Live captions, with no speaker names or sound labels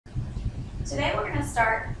Today we're going to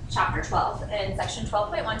start chapter 12, and section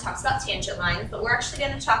 12.1 talks about tangent lines, but we're actually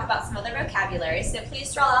going to talk about some other vocabulary. So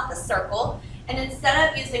please draw out the circle, and instead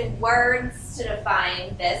of using words to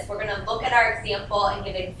define this, we're going to look at our example and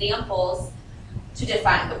give examples to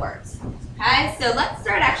define the words. Okay, so let's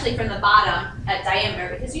start actually from the bottom at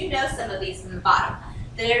diameter, because you know some of these from the bottom.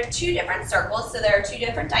 There are two different circles, so there are two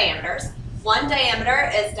different diameters. One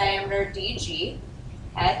diameter is diameter DG.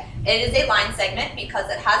 Okay, it is a line segment because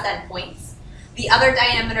it has endpoints. The other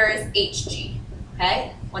diameter is HG.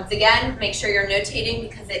 Okay, once again, make sure you're notating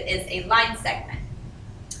because it is a line segment.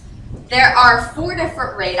 There are four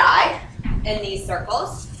different radii in these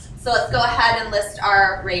circles. So let's go ahead and list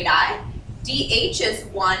our radii. DH is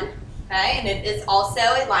one, okay, and it is also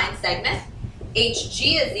a line segment.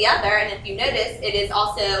 HG is the other, and if you notice, it is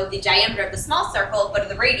also the diameter of the small circle, but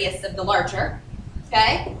the radius of the larger.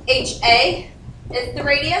 Okay, HA is the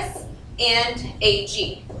radius, and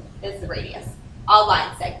AG is the radius. All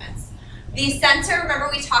line segments. The center, remember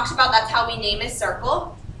we talked about that's how we name a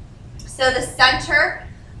circle. So the center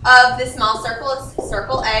of the small circle is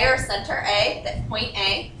circle A or center A, that point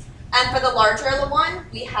A. And for the larger one,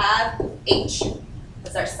 we have H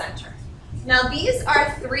as our center. Now these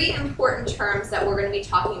are three important terms that we're going to be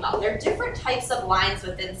talking about. They're different types of lines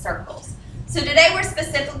within circles. So today we're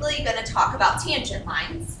specifically going to talk about tangent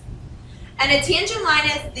lines. And a tangent line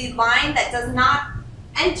is the line that does not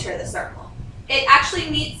enter the circle. It actually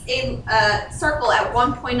meets a circle at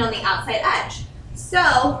one point on the outside edge.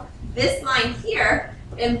 So this line here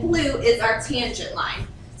in blue is our tangent line.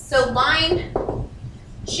 So line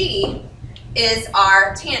G is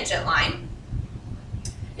our tangent line.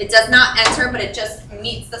 It does not enter, but it just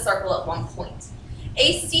meets the circle at one point.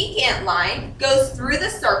 A secant line goes through the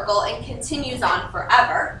circle and continues on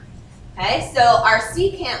forever. Okay, so our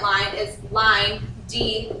secant line is line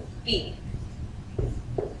DB.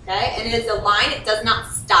 Okay, and it is a line, it does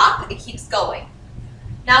not stop, it keeps going.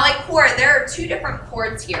 Now a chord, there are two different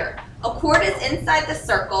chords here. A chord is inside the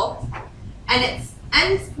circle, and its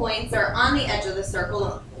end points are on the edge of the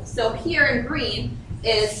circle. So here in green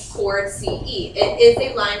is chord CE. It is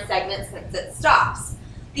a line segment since it stops.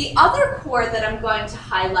 The other chord that I'm going to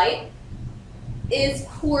highlight is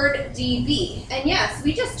chord DB. And yes,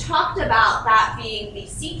 we just talked about that being the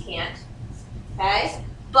secant, okay?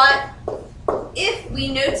 But if we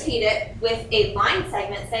notate it with a line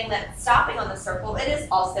segment saying that it's stopping on the circle, it is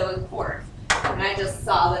also a chord. And I just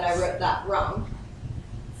saw that I wrote that wrong.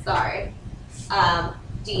 Sorry.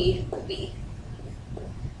 DB.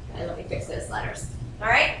 Okay, let me fix those letters. All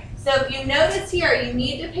right? So if you notice here, you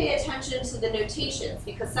need to pay attention to the notations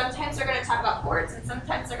because sometimes they're going to talk about chords and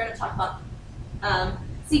sometimes they're going to talk about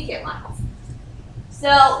secant lines.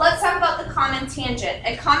 So let's talk about the common tangent.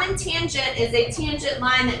 A common tangent is a tangent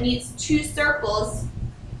line that meets two circles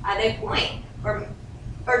at a point or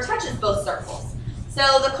touches both circles. So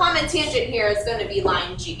the common tangent here is going to be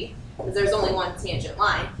line G because there's only one tangent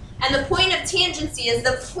line. And the point of tangency is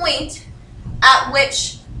the point at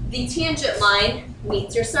which the tangent line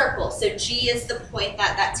meets your circle. So G is the point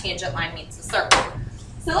that that tangent line meets the circle.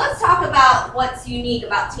 So let's talk about what's unique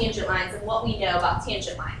about tangent lines and what we know about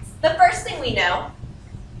tangent lines. The first thing we know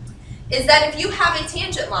is that if you have a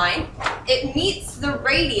tangent line, it meets the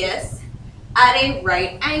radius at a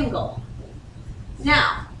right angle.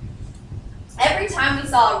 Now, every time we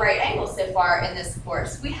saw a right angle so far in this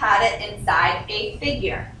course, we had it inside a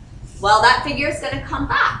figure. Well, that figure is going to come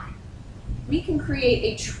back. We can create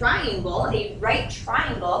a triangle, a right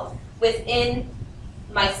triangle within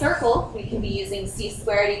my circle. We can be using c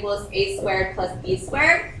squared equals a squared plus b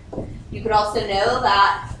squared. You could also know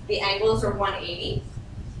that the angles are 180.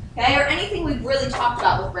 Okay, or anything we've really talked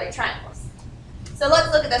about with right triangles. So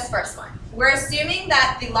let's look at this first one. We're assuming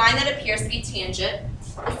that the line that appears to be tangent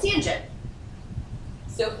is tangent.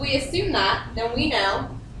 So if we assume that, then we know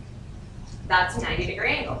that's a 90-degree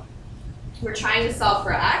angle. We're trying to solve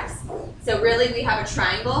for x, so really we have a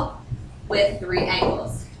triangle with three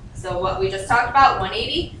angles. So what we just talked about,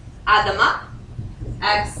 180, add them up,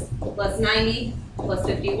 x plus 90 plus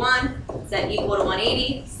 51, set equal to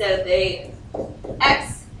 180, so the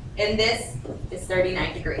x in this is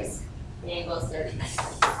 39 degrees. The angle is 39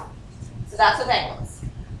 degrees. So that's with angles.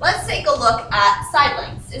 Let's take a look at side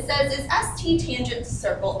lengths. It says, is ST tangent to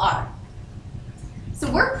circle R?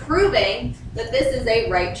 So we're proving that this is a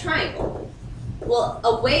right triangle. Well,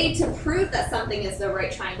 a way to prove that something is the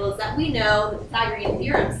right triangle is that we know the Pythagorean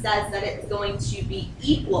theorem says that it's going to be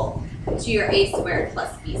equal to your a squared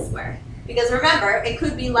plus b squared. Because remember, it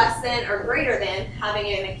could be less than or greater than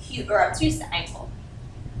having an acute or obtuse angle.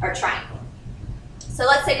 Our triangle. So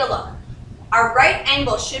let's take a look. Our right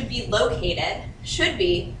angle should be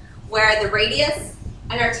where the radius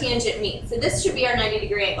and our tangent meet. So this should be our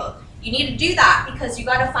 90-degree angle. You need to do that because you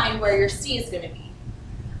got to find where your C is going to be.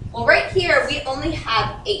 Well, right here, we only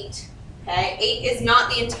have 8. Okay? 8 is not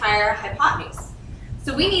the entire hypotenuse.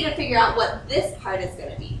 So we need to figure out what this part is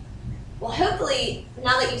going to be. Well, hopefully,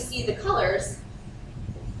 now that you see the colors,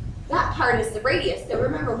 that part is the radius. So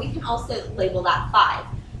remember, we can also label that 5.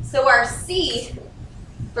 So our C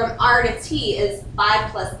from R to T is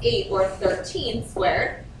 5 plus 8, or 13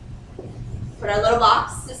 squared. Put our little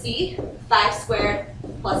box to C, 5 squared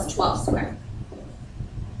plus 12 squared.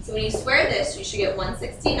 So when you square this, you should get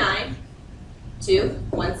 169 to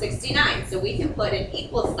 169. So we can put an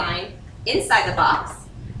equal sign inside the box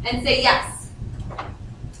and say, yes,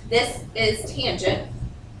 this is tangent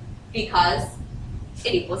because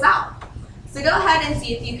it equals out. So go ahead and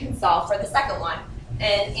see if you can solve for the second one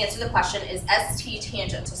and answer the question, is ST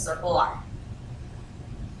tangent to circle R?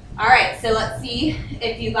 All right, so let's see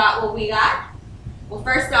if you got what we got. Well,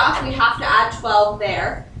 first off, we have to add 12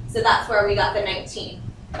 there, so that's where we got the 19.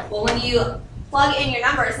 Well, when you plug in your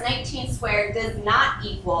numbers, 19 squared does not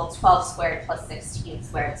equal 12 squared plus 16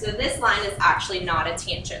 squared. So this line is actually not a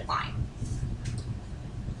tangent line.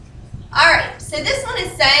 All right, so this one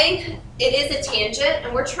is saying it is a tangent,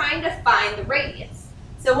 and we're trying to find the radius.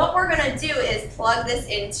 So what we're going to do is plug this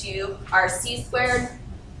into our C squared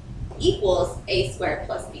equals A squared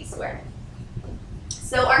plus B squared.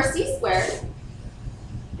 So our C squared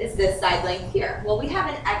is this side length here. Well, we have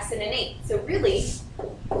an x and an 8, so really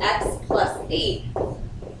x plus 8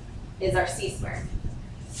 is our C squared.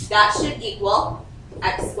 That should equal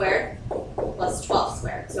x squared plus 12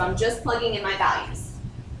 squared. So I'm just plugging in my values.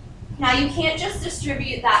 Now you can't just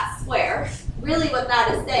distribute that square. Really what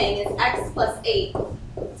that is saying is x plus 8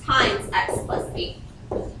 times x plus 8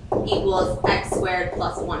 equals x squared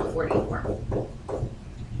plus 144.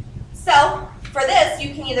 So for this,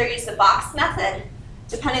 you can either use the box method,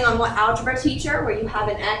 depending on what algebra teacher, where you have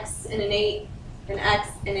an x and an 8, an x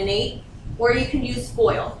and an 8, or you can use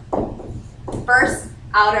FOIL. First,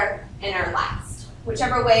 outer, inner, last.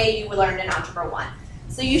 Whichever way you learned in Algebra 1.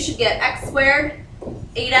 So you should get x squared,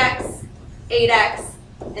 8x, 8x,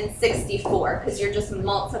 and 64, because you're just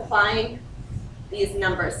multiplying these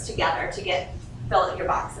numbers together to fill out your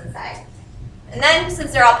box inside. And then,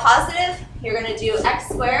 since they're all positive, you're going to do x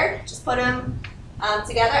squared, just put them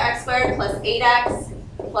together, x squared plus 8x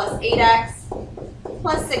plus 8x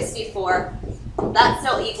plus 64. That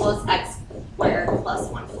still equals x squared plus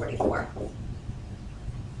 144.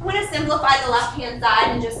 I'm going to simplify the left-hand side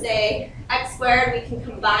and just say x squared. We can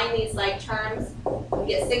combine these like terms. We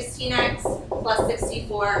get 16x plus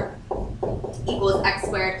 64 equals x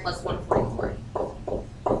squared plus 144.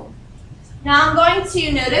 Now I'm going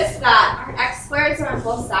to notice that our x squareds are on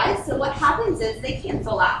both sides, so what happens is they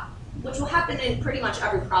cancel out, which will happen in pretty much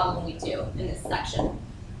every problem we do in this section.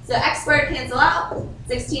 So x squared cancel out,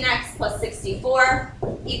 16x plus 64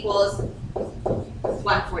 equals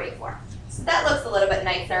 144. So that looks a little bit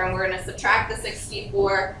nicer, and we're going to subtract the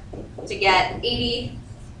 64 to get 80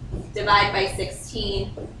 divided by 16,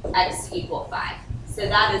 x equal 5. So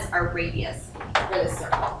that is our radius for this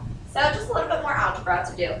circle. So just a little bit more algebra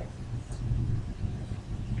to do.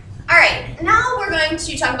 All right, now we're going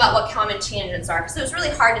to talk about what common tangents are, because it was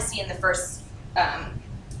really hard to see in the first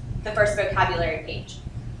vocabulary page.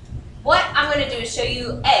 What I'm going to do is show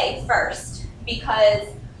you A first, because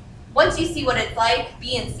once you see what it's like,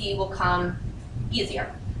 B and C will come easier.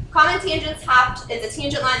 Common tangents is a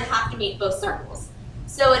tangent line that have to meet both circles.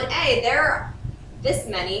 So in A, there are this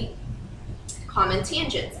many common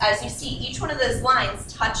tangents. As you see, each one of those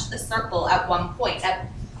lines touch the circle at one point,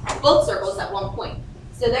 both circles at one point.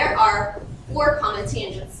 So there are 4 common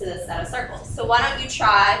tangents to this set of circles. So why don't you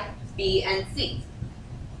try B and C?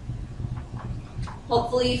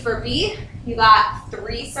 Hopefully for B, you got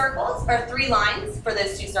 3 circles, or 3 lines for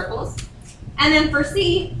those 2 circles. And then for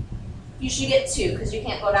C, you should get 2, because you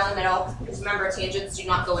can't go down the middle, because remember, tangents do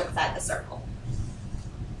not go inside the circle.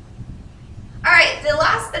 All right, the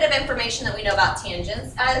last bit of information that we know about tangents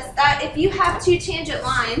is that if you have 2 tangent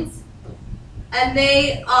lines, and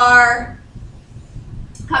they are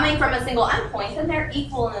coming from a single endpoint, then they're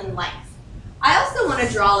equal in length. I also want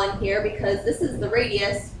to draw in here, because this is the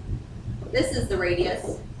radius, this is the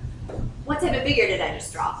radius. What type of figure did I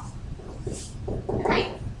just draw? All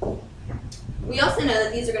right. We also know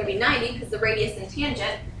that these are going to be 90 because the radius and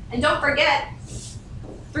tangent. And don't forget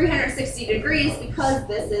 360 degrees because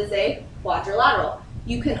this is a quadrilateral.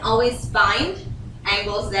 You can always find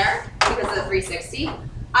angles there because of the 360.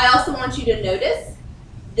 I also want you to notice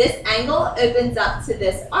this angle opens up to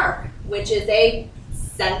this arc, which is a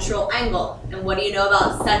central angle. And what do you know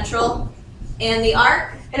about central and the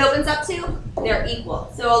arc? it opens up to, they're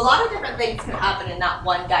equal. So a lot of different things can happen in that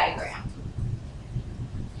one diagram.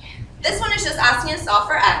 This one is just asking us to solve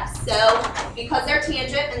for x. So because they're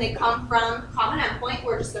tangent and they come from common endpoint,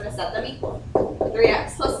 we're just going to set them equal.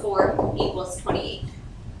 3x plus 4 equals 28.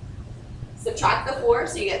 Subtract the 4,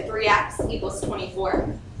 so you get 3x equals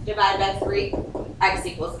 24. Divided by 3, x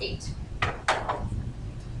equals 8.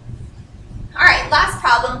 All right, last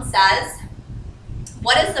problem says,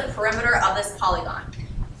 what is the perimeter of this polygon?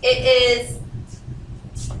 It is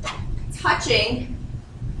touching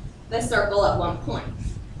the circle at one point,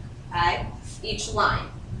 okay? Each line.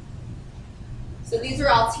 So these are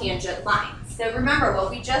all tangent lines. So remember what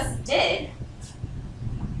we just did,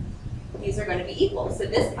 these are going to be equal. So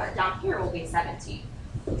this part down here will be 17.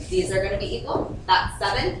 These are going to be equal. That's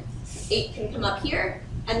 7. 8 can come up here,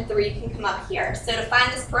 and 3 can come up here. So to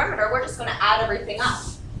find this perimeter, we're just going to add everything up.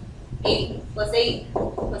 8 plus 8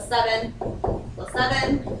 plus 7 plus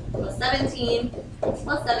 7 plus 17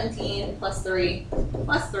 plus 17 plus 3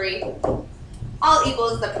 plus 3 all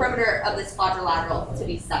equals the perimeter of this quadrilateral to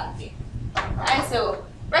be 70. Okay, so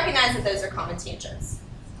recognize that those are common tangents.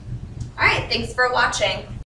 All right, thanks for watching.